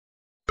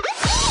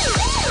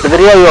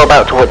video you're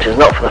about to watch is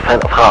not for the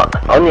faint of heart.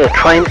 Only a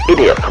trained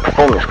idiot could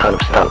perform this kind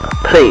of stunt.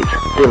 Please,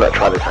 do not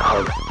try this at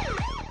home.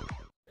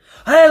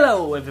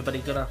 Hello everybody,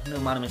 good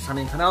afternoon, my name is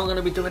Sunny, and today I'm going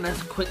to be doing this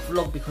quick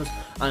vlog because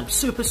I'm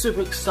super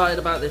excited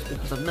about this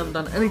because I've never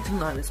done anything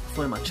like this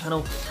before in my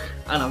channel,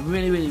 and I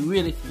really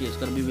think it's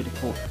going to be really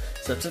cool.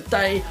 So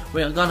today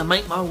we are going to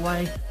make my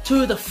way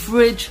to the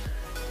fridge.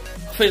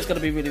 I think it's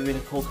going to be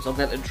really cool because I'll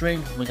get a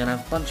drink, we're going to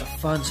have a bunch of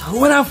fun. So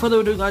without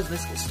further ado guys,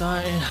 let's get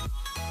started.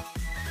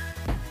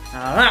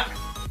 Now that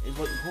is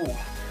what you call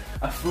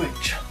a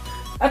fridge.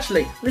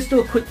 Actually, let's do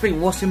a quick thing.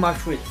 What's in my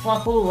fridge?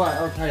 Fuck all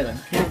right, okay then,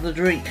 here's the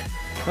drink.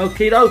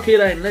 Okie dokie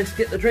then, let's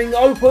get the drink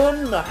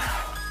open.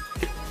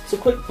 It's a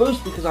quick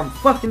boost because I'm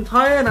fucking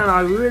tired and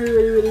I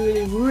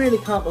really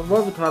can't be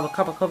bothered to have a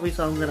cup of coffee,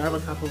 so I'm going to have a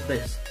cup of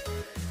this.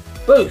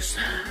 Boost.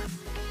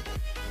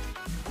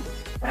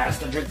 That's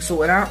the drink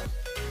sorted out.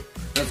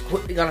 Let's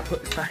quickly gotta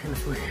put this back in the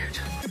fridge.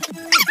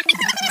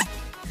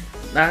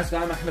 Now it's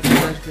going back in the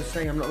fridge, as you can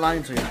see, I'm not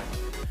lying to you.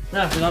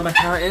 Now if we go back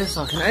how it is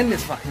so I can end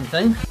this fucking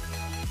thing.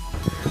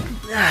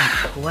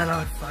 When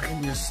I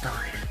fucking just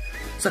started.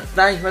 So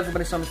thank you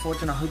everybody so much for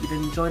watching, I hope you did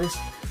enjoy this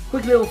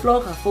quick little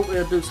vlog. I thought we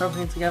would do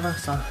something together,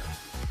 so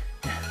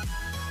yeah.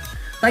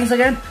 Thanks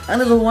again,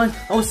 and as always,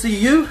 I will see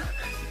you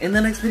in the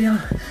next video.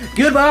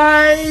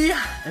 Goodbye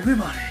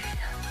everybody.